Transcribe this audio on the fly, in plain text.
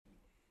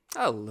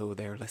Hello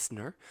there,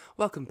 listener.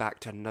 Welcome back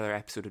to another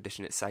episode of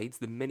Dishin It Sides,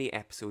 the mini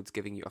episodes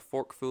giving you a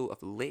forkful of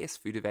the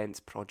latest food events,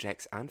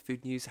 projects, and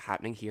food news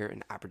happening here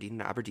in Aberdeen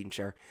and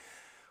Aberdeenshire.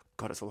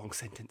 God, it's a long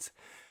sentence.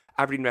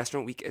 Aberdeen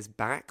Restaurant Week is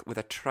back with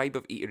a tribe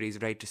of eateries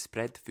ready to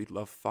spread the food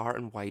love far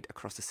and wide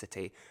across the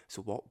city.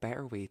 So, what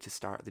better way to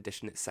start the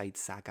Dishin It Sides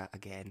saga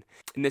again?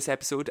 In this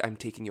episode, I'm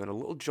taking you on a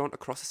little jaunt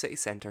across the city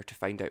centre to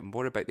find out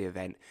more about the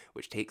event,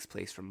 which takes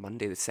place from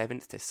Monday the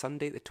 7th to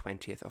Sunday the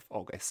 20th of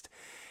August.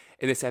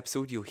 In this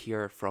episode, you'll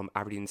hear from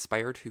Aberdeen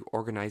Inspired, who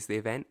organised the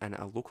event, and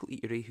a local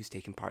eatery who's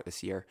taken part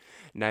this year.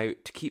 Now,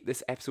 to keep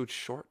this episode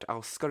short,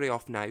 I'll scurry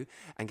off now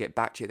and get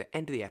back to you at the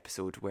end of the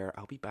episode, where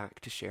I'll be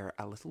back to share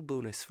a little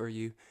bonus for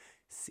you.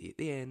 See you at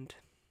the end.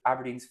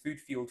 Aberdeen's Food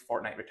Field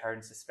Fortnight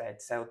returns to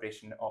spread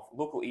celebration of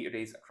local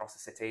eateries across the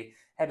city.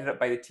 Headed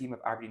up by the team of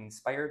Aberdeen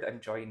Inspired, I'm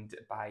joined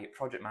by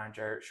project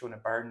manager Shona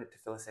Byrne to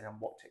fill us in on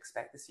what to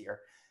expect this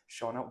year.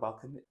 Shona,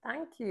 welcome.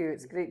 Thank you.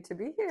 It's great to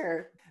be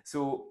here.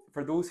 So,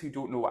 for those who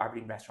don't know what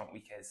Aberdeen Restaurant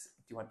Week is,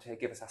 do you want to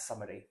give us a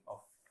summary of?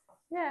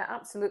 Yeah,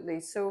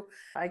 absolutely. So,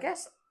 I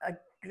guess a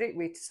great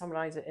way to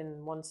summarize it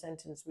in one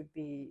sentence would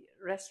be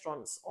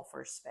restaurants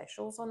offer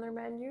specials on their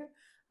menu.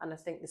 And I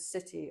think the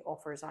city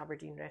offers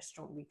Aberdeen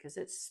Restaurant Week as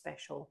it's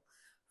special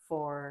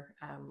for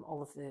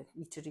all of the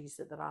eateries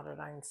that there are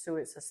around. So,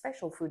 it's a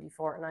special foodie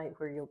fortnight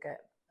where you'll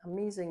get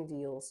amazing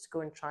deals to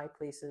go and try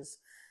places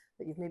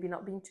that you've maybe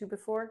not been to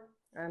before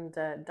and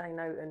dine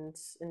out and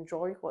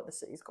enjoy what the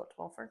city's got to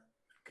offer.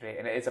 Great,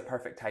 and it is a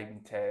perfect time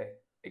to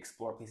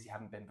explore places you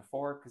haven't been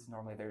before, because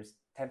normally there's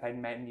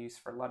 £10 menus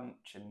for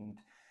lunch and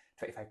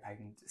 £25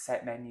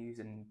 set menus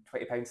and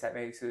 £20 set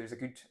menus, so there's a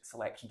good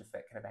selection to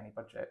fit kind of any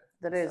budget.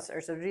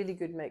 There's a really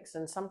good mix,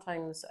 and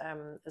sometimes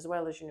as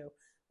well as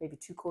maybe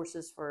two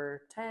courses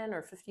for £10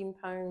 or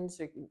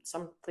 £15, or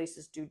some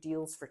places do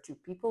deals for two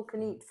people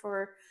can eat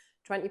for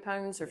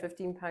 £20 or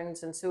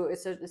 £15, and so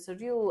it's a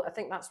real. I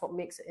think that's what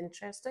makes it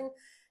interesting.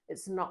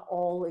 It's not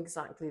all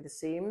exactly the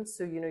same,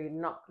 so you're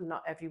not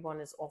everyone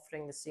is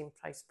offering the same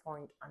price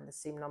point and the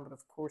same number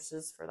of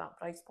courses for that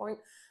price point.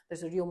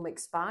 There's a real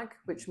mixed bag,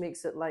 which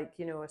makes it like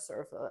a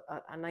sort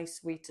of a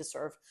nice way to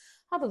sort of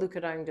have a look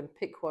around and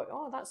pick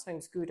that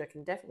sounds good. I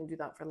can definitely do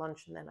that for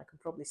lunch, and then I can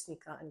probably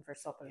sneak that in for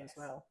supper as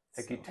well.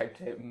 It's a good time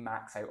to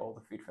max out all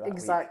the food for that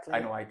exactly.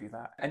 week. I know I do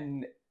that.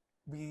 And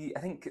I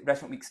think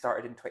Restaurant Week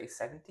started in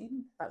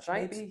 2017. That's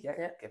right. Maybe,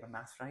 yeah. Get my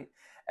maths right.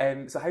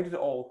 So how did it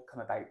all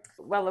come about?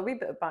 Well, a wee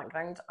bit of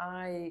background.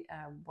 I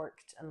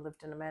worked and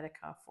lived in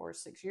America for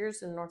 6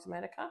 years in North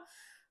America,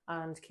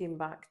 and came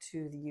back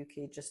to the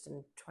UK just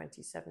in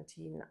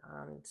 2017,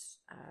 and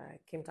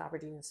came to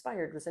Aberdeen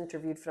Inspired. Was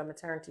interviewed for a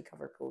maternity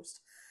cover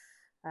post.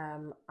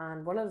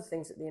 And one of the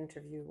things at the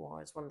interview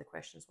was, one of the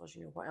questions was,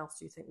 what else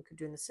do you think we could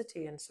do in the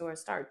city? And so I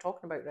started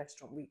talking about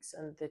restaurant weeks,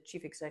 and the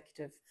chief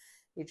executive,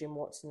 Adrian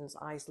Watson's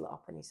eyes lit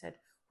up and he said,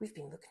 "We've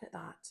been looking at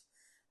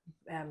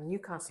that.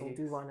 Newcastle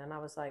do one." And I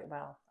was like,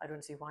 well, I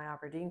don't see why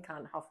Aberdeen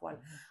can't have one.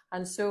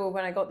 And so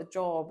when I got the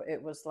job,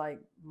 it was like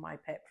my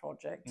pet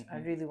project. I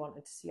really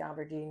wanted to see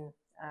Aberdeen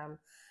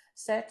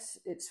set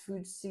its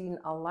food scene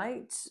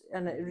alight,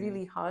 and it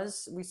really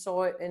has. We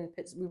saw it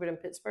we were in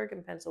Pittsburgh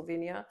in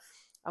Pennsylvania,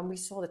 and we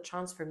saw the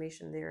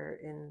transformation there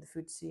in the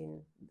food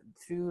scene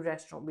through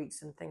restaurant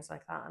weeks and things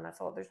like that. And I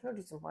thought, there's no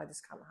reason why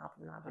this can't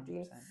happen in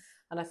Aberdeen. 100%.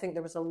 And I think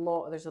there's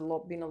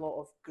been a lot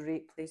of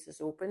great places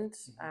opened,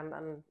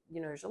 and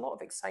there's a lot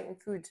of exciting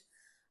food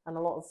and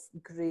a lot of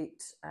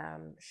great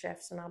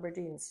chefs in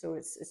Aberdeen. So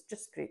it's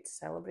just great to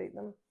celebrate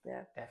them.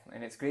 Yeah, definitely,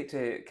 and it's great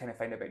to kind of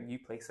find out about new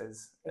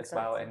places as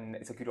well, and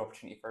it's a good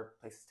opportunity for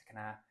places to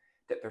kind of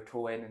dip their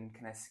toe in and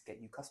kind of get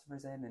new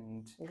customers in,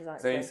 and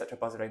there is such a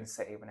buzz around the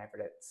city whenever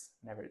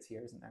it's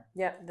here, isn't there?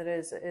 Yeah, there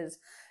is. It is.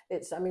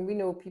 It's. I mean, we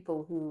know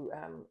people who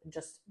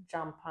just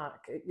jam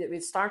pack.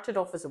 It started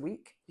off as a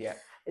week. Yeah.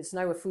 It's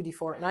now a foodie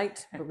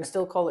fortnight, but we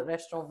still call it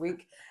Restaurant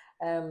Week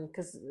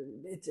because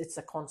it's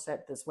a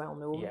concept that's well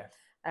known. Yeah.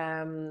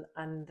 I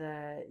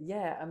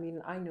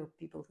mean, I know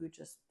people who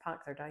just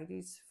pack their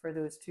diaries for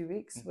those 2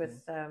 weeks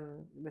with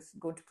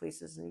going to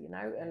places and eating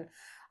out,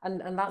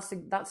 and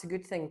that's a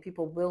good thing.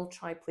 People will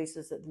try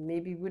places that they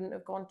maybe wouldn't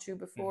have gone to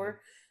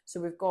before. So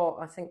we've got,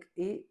 I think,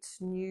 8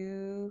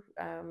 new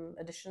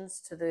additions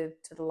to the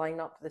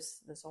lineup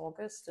this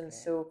August, and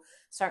so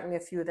certainly a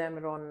few of them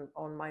are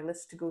on my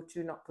list to go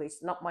to,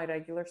 not my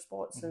regular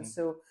spots, and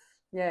so.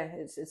 Yeah,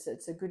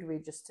 it's a good way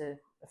just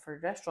for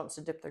restaurants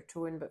to dip their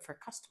toe in, but for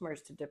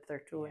customers to dip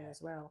their toe in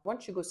as well.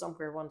 Once you go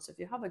somewhere once, if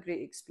you have a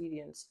great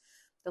experience,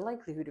 the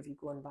likelihood of you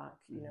going back,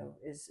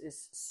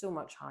 is so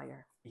much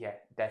higher. Yeah,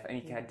 definitely.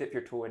 And you kind of dip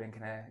your toe in and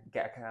kind of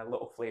get a kind of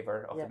little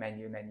flavour of the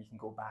menu, and then you can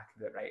go back and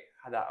be like, right,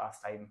 had that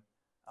last time.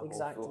 I'll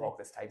go full hog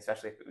this time,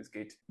 especially if it was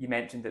good. You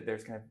mentioned that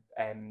there's kind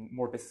of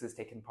more businesses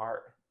taking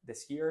part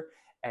this year.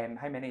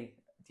 How many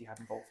do you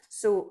have involved?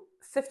 So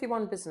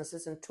 51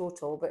 businesses in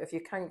total, but if you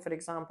count, for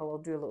example, I'll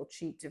do a little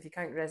cheat. If you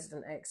count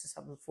Resident X as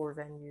having 4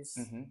 venues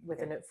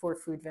within it, 4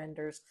 food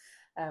vendors,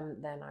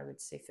 then I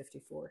would say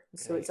 54. Great.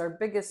 So it's our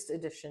biggest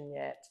edition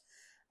yet.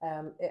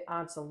 It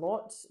adds a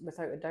lot,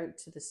 without a doubt,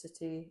 to the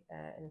city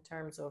in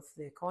terms of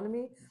the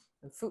economy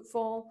and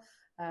footfall.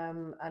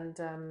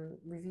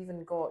 We've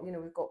even got,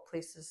 we've got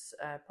places,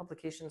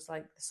 publications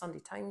like the Sunday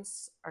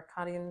Times are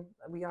carrying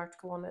a wee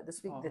article on it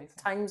this week. Oh, the amazing.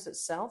 Times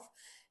itself,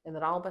 in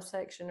their Alba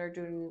section, are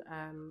doing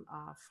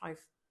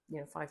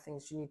five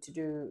things you need to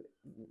do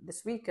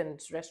this week, and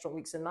restaurant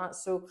weeks in that.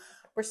 So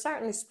we're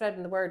certainly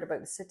spreading the word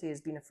about the city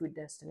as being a food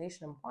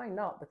destination, and why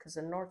not? Because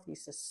the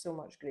Northeast has so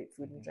much great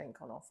food and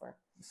drink on offer.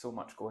 So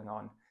much going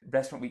on.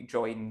 Restaurant Week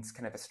joins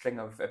kind of a string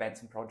of events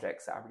and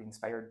projects that Aberdeen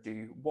Inspired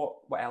do. What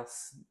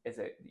else is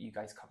it that you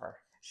guys cover?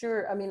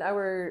 Sure. I mean,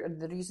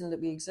 the reason that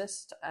we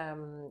exist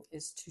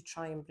is to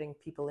try and bring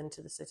people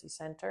into the city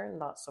centre, and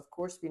that's of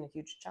course been a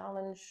huge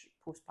challenge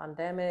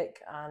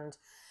post-pandemic, and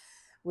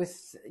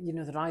with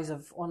the rise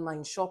of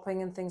online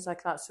shopping and things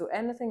like that. So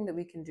anything that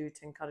we can do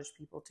to encourage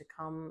people to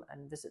come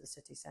and visit the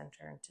city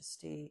centre and to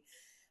stay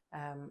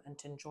and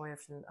to enjoy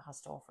everything that has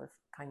to offer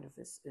kind of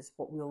is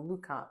what we'll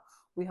look at.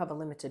 We have a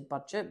limited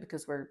budget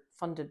because we're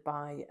funded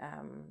by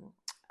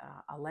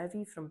a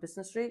levy from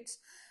business rates.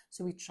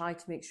 So we try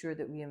to make sure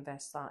that we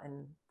invest that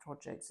in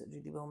projects that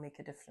really will make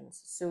a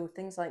difference. So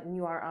things like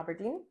New Art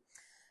Aberdeen,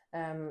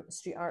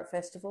 Street Art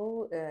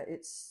Festival,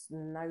 it's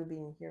now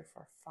been here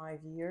for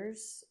 5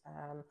 years,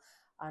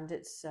 and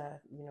it's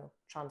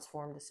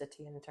transformed the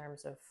city in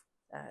terms of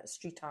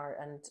street art,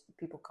 and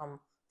people come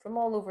from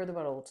all over the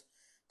world to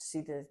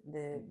see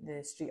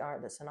the street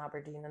art that's in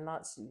Aberdeen, and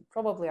that's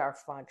probably our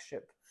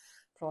flagship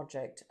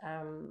project.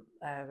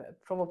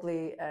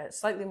 Probably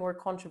slightly more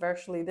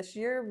controversially this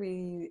year,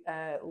 we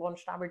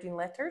launched Aberdeen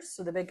Letters,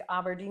 so the big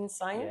Aberdeen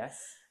sign.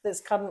 Yes. That's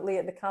currently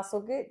at the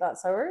Castlegate,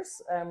 that's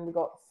ours. We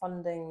got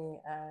funding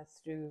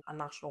through a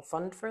national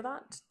fund for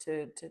that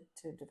to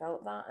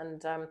develop that,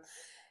 and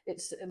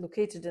it's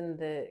located in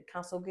the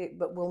Castlegate,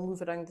 but we'll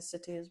move around the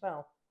city as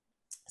well.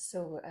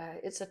 So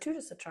it's a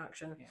tourist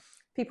attraction. Yeah.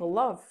 People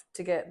love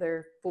to get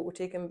their photo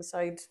taken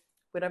beside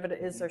wherever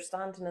it is they're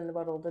standing in the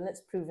world, and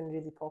it's proven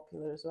really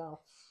popular as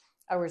well.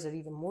 Ours are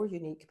even more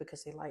unique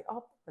because they light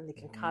up and they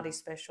can carry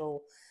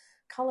special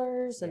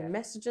colours and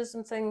messages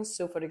and things.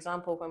 So, for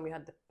example, when we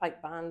had the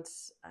pipe band,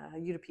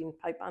 European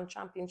Pipe Band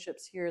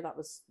Championships here, that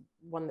was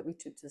one that we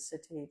took to the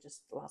city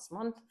just last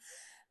month.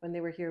 When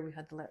they were here, we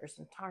had the letters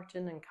in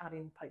tartan and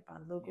carrying pipe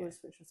band logos,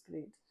 which was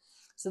great.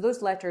 So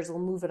those letters will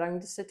move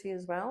around the city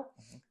as well.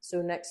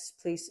 So next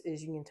place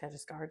is Union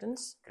Terrace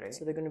Gardens. Great.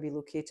 So they're going to be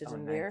located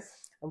in there.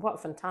 And what a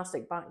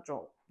fantastic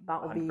backdrop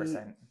that will be.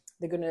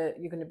 You're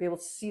going to be able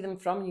to see them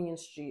from Union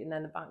Street, and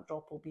then the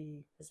backdrop will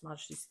be His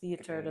Majesty's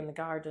Theatre and the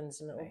gardens,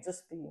 and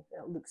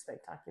it'll look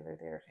spectacular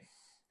there.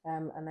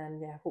 And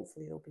then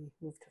hopefully they'll be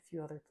moved to a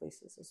few other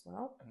places as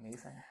well.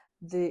 Amazing.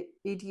 The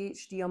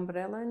ADHD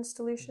umbrella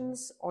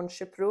installations on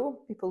Ship Row.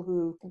 People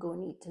who go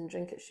and eat and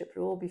drink at Ship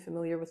Row will be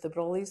familiar with the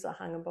brollies that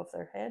hang above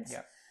their heads.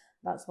 Yeah.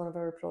 That's one of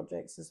our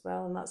projects as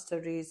well, and that's to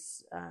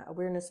raise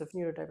awareness of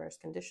neurodiverse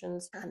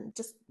conditions and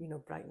just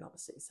brighten up the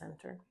city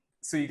centre.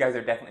 So you guys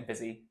are definitely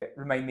busy.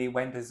 Remind me,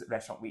 when does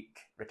Restaurant Week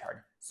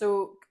return?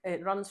 So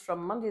it runs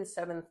from Monday the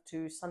 7th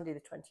to Sunday the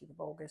 20th of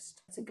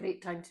August. It's a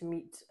great time to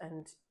meet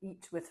and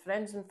eat with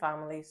friends and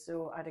family,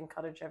 so I'd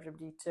encourage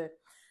everybody to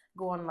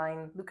go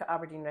online, look at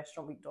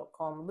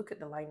aberdeenrestaurantweek.com, look at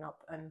the lineup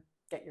and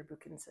get your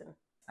bookings in.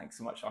 Thanks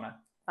so much, Anna.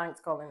 Thanks,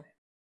 Colin.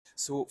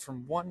 So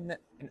from one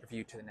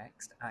interview to the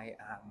next, I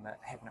am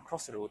heading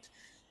across the road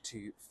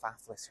to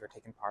Fathless, who are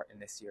taking part in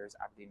this year's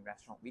Aberdeen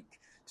Restaurant Week,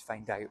 to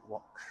find out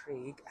what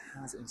Craig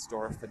has in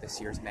store for this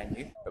year's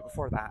menu. But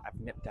before that, I've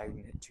nipped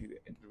down to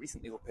the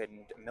recently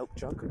opened Milk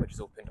Jug, which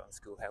is opened on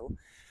School Hill,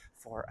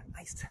 for a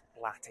nice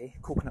latte,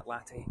 coconut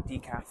latte,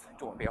 decaf.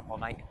 Don't want to be up all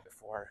night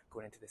before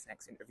going into this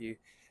next interview.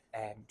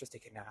 Just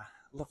taking a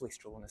lovely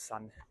stroll in the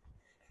sun,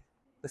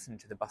 listening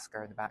to the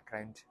busker in the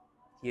background.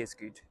 He is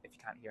good if you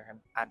can't hear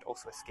him, and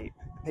also escape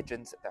the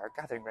pigeons that are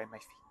gathering around my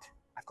feet.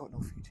 I've got no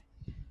food.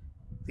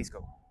 Please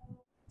go.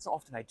 It's not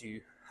often I do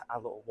a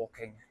little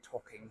walking,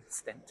 talking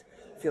stint.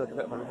 I feel like a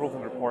bit of a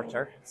roving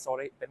reporter.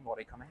 Sorry, bit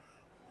worry coming.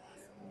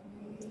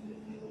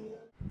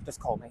 Just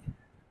call me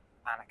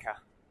Annika.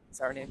 Is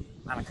that her name?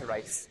 Annika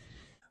Rice.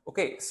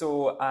 Okay,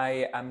 so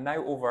I am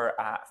now over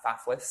at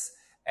Fathless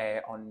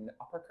on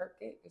Upper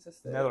Kirkgate. Is this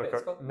the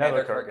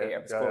Nether Kirkgate? I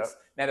was close.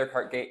 Nether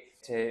Kirkgate,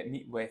 to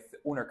meet with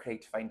owner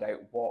Craig to find out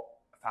what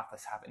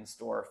Fathless have in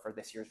store for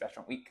this year's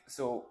Restaurant Week.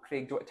 So,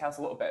 Craig, do you want to tell us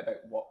a little bit about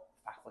what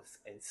Fathless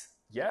is?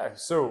 Yeah,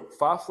 so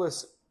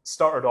Fathless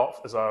started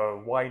off as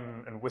a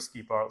wine and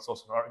whiskey bar. It's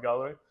also an art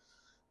gallery.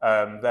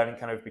 Then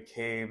kind of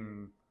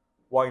became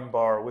wine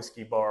bar,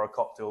 whiskey bar,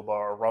 cocktail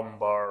bar, rum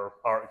bar,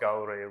 art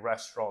gallery,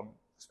 restaurant,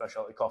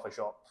 specialty coffee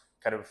shop,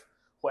 kind of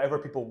whatever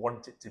people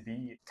want it to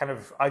be. Kind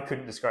of, I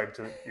couldn't describe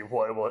to you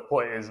what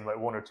it is in like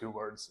one or two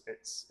words.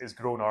 It's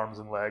grown arms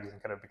and legs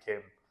and kind of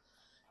became,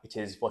 it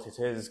is what it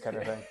is kind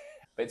of thing.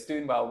 But it's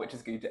doing well, which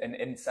is good. And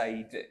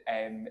inside,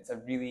 it's a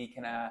really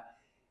kind of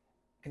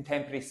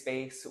contemporary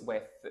space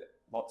with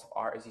lots of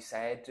art, as you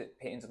said,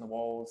 paintings on the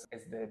walls.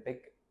 Is the big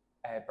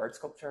bird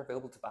sculpture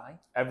available to buy.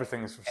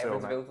 Everything is for sale.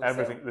 Everything's available to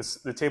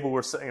Everything. The table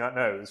we're sitting at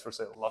now is for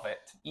sale. Love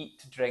it.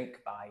 Eat,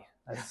 drink, buy.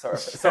 That's sort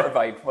of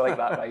vibe. We like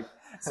that vibe.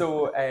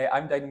 So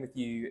I'm dining with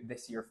you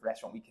this year for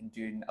Restaurant Week and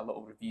doing a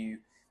little review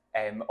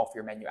of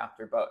your menu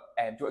after. But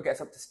do you want to get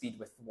us up to speed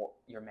with what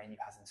your menu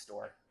has in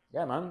store?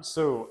 Yeah, man.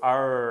 So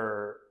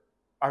our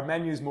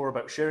menu is more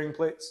about sharing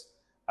plates.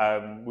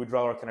 We'd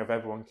rather kind of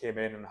everyone came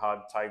in and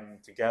had time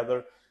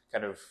together,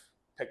 kind of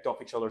picked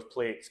off each other's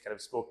plates, kind of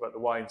spoke about the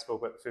wine,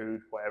 spoke about the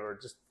food, whatever,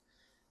 just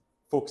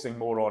focusing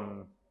more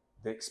on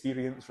the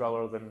experience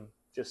rather than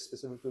just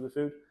specifically the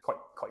food.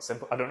 Quite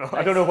simple. I don't know. Nice.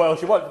 I don't know what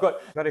else you want. We've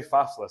got very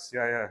fastless.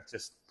 Yeah.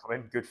 Just come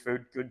in, good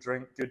food, good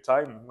drink, good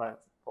time.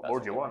 What more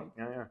do you want?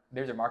 Yeah.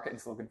 There's your marketing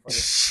slogan for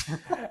you.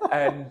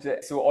 And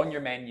so on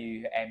your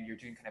menu, you're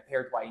doing kind of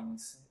paired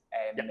wines.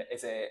 Yep.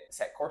 Is it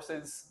set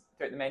courses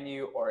throughout the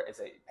menu, or is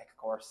it pick a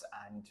course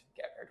and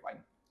get a paired wine?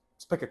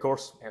 Just pick a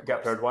course, get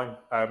a paired wine.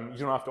 You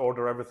don't have to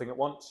order everything at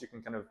once. You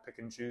can kind of pick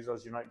and choose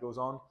as your night goes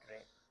on.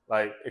 Great.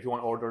 Like if you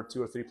want to order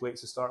 2 or 3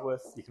 plates to start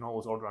with, you can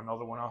always order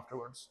another one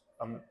afterwards.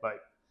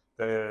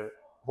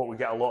 What we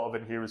get a lot of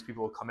in here is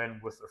people will come in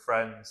with their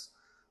friends.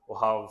 We'll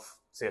have,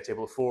 say, a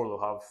table of 4. They'll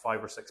have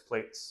 5 or 6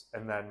 plates,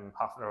 and then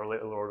half an hour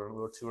later they'll order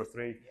another 2 or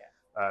 3,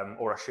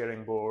 or a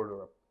sharing board,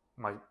 or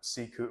my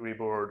sea cootery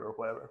board, or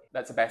whatever.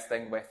 That's the best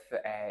thing with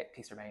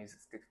taster menus.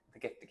 It's the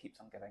gift that keeps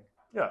on giving.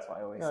 Yeah, that's what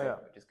I always say,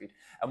 which is good.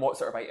 And what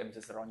sort of items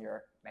is there on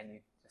your menu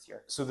this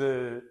year? So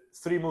the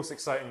 3 most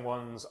exciting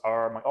ones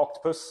are my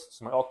octopus.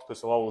 So my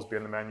octopus will always be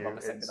on the menu. Love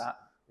listening to that.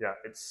 Yeah,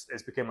 it's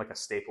become like a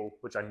staple,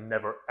 which I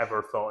never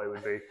ever thought it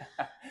would be.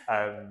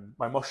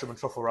 My mushroom and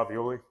truffle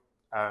ravioli,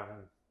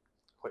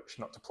 which,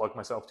 not to plug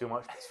myself too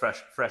much, but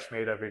it's fresh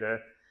made every day.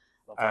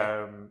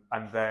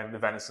 And then the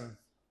venison,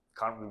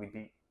 can't really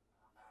beat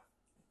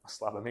a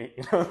slab of meat,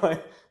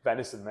 like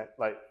venison,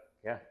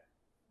 yeah.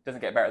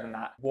 Doesn't get better than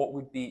that. What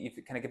would be, if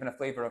you've kind of given a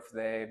flavour of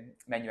the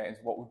menu items,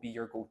 what would be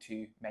your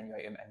go-to menu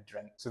item and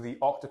drink? So the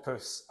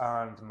octopus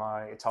and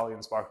my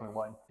Italian sparkling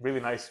wine. Really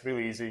nice,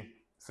 really easy.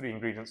 3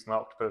 ingredients in the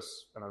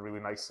octopus and a really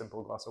nice,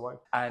 simple glass of wine.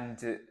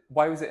 And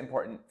why was it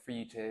important for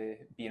you to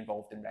be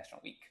involved in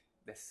Restaurant Week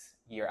this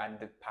year and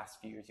the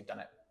past few years you've done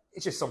it?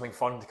 It's just something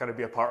fun to kind of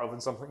be a part of,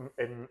 and something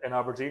in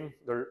Aberdeen.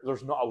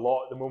 There's not a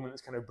lot at the moment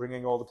that's kind of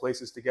bringing all the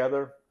places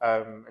together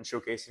and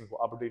showcasing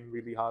what Aberdeen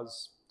really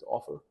has to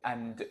offer.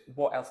 And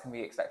what else can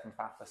we expect from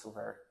Fathless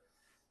over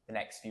the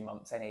next few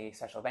months? Any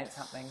special events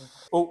happening?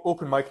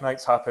 Open mic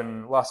nights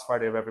happen last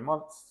Friday of every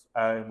month.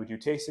 We do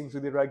tastings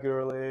really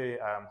regularly,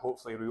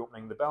 hopefully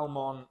reopening the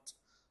Belmont.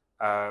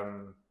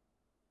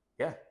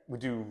 We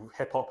do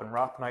hip hop and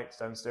rap nights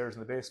downstairs in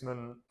the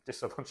basement.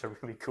 Just a bunch of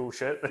really cool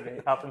shit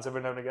that happens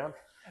every now and again.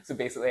 So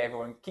basically,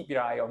 everyone keep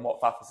your eye on what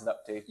Fathless is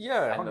up to.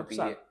 Yeah, 100%. And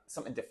there'll be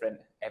something different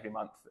every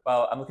month.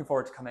 Well, I'm looking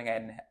forward to coming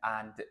in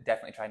and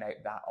definitely trying out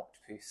that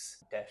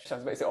octopus dish. I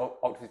was about to say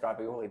octopus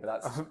ravioli,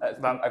 but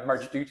that's I've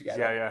merged 2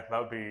 together. Yeah, that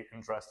would be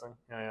interesting.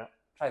 Yeah.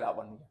 Try that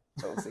one,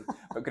 we'll see.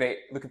 But great,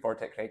 looking forward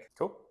to it, Craig.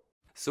 Cool.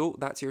 So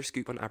that's your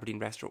scoop on Aberdeen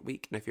Restaurant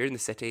Week, and if you're in the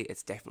city,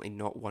 it's definitely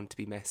not one to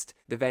be missed.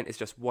 The event is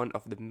just one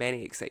of the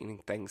many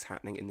exciting things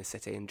happening in the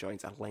city and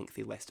joins a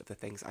lengthy list of the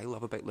things I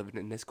love about living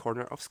in this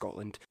corner of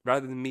Scotland.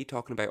 Rather than me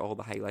talking about all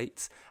the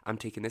highlights, I'm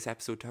taking this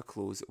episode to a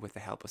close with the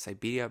help of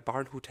Siberia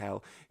Barn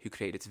Hotel, who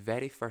created its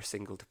very first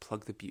single to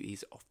plug the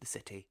beauties of the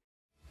city.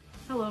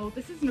 Hello,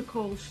 this is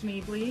Nicole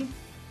Schneebly.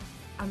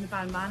 I'm the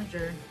band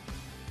manager.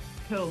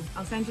 Cool,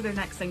 I'll send you their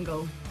next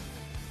single.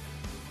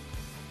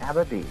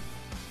 Aberdeen,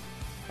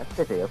 a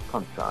city of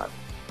contrast.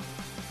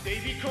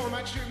 Davy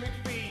Cormac, Stu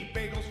McPhee,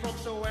 Bagels from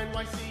So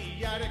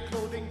NYC, Attic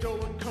Clothing, Doe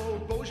 & Co,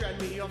 Bojan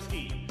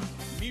Miovski,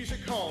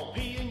 Music Hall,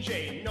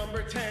 P&J,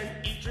 Number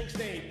 10, Eat, Drink,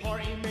 Stay,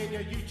 Party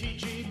Mania,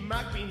 UTG,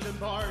 Mac Beans and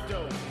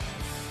Bardo.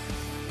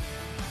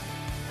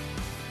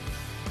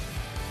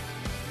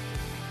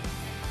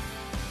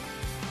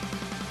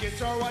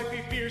 Guitar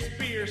Wifey, Fierce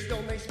Beer,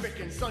 Still Nice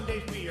Spicken, Sunday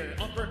Fear,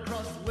 Upper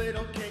Crust,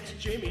 Little Cakes,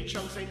 Jimmy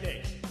Chung, St.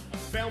 Nick's,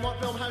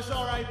 Belmont Filmhouse,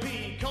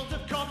 R.I.P., Cult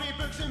of Coffee,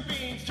 Books and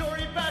Beans,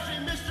 Tory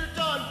Battery, Mr.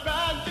 Dunn,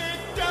 Bandit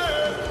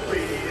Dirt.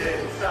 We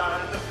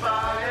inside the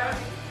fire,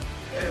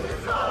 it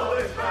was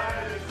always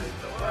burning since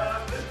the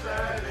world been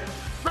turning.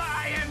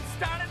 Brian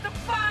started the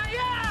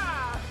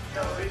fire!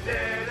 No, we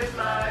didn't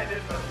light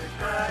it, but we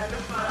tried to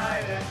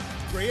fight it.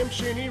 Graham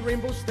Shinny,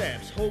 Rainbow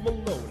Steps, Home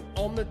Alone,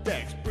 On the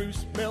Decks,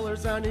 Bruce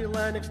Miller's Annie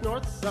Lennox,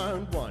 North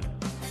Sound 1.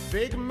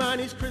 Big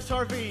Manny's Chris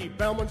Harvey,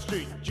 Belmont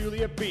Street,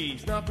 Julia B,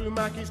 Snafu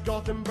Mackey's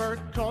Gothenburg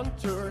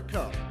Contour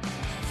Cup.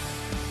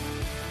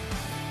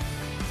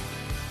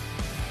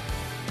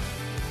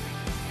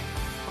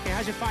 Okay,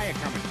 how's your fire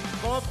coming?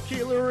 Bob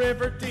Keeler,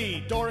 River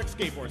D, Doric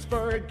Skateboards,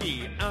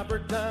 Fergie,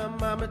 Aberdeen,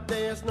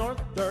 Amadeus,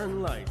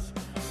 Northern Lights.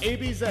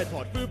 ABZ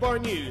Pod, Food Bar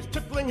News,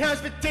 Tippling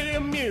House, Potato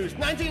Muse,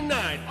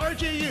 99,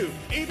 RGU,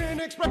 Even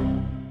Express.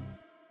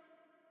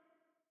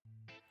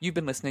 You've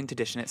been listening to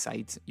Dishin' It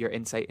Sides, your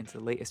insight into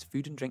the latest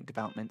food and drink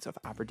developments of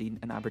Aberdeen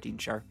and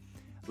Aberdeenshire.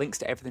 Links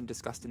to everything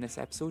discussed in this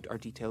episode are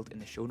detailed in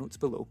the show notes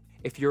below.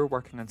 If you're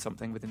working on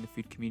something within the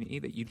food community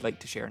that you'd like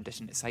to share on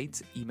Dishin' It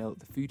Sides, email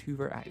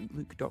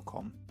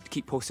thefoodhoover@outlook.com. To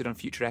keep posted on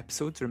future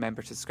episodes,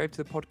 remember to subscribe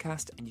to the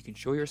podcast, and you can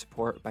show your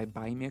support by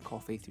buying me a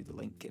coffee through the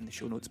link in the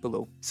show notes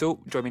below. So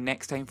join me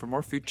next time for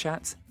more food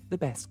chats, the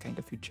best kind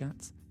of food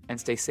chats, and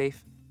stay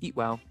safe, eat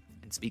well,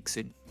 and speak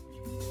soon.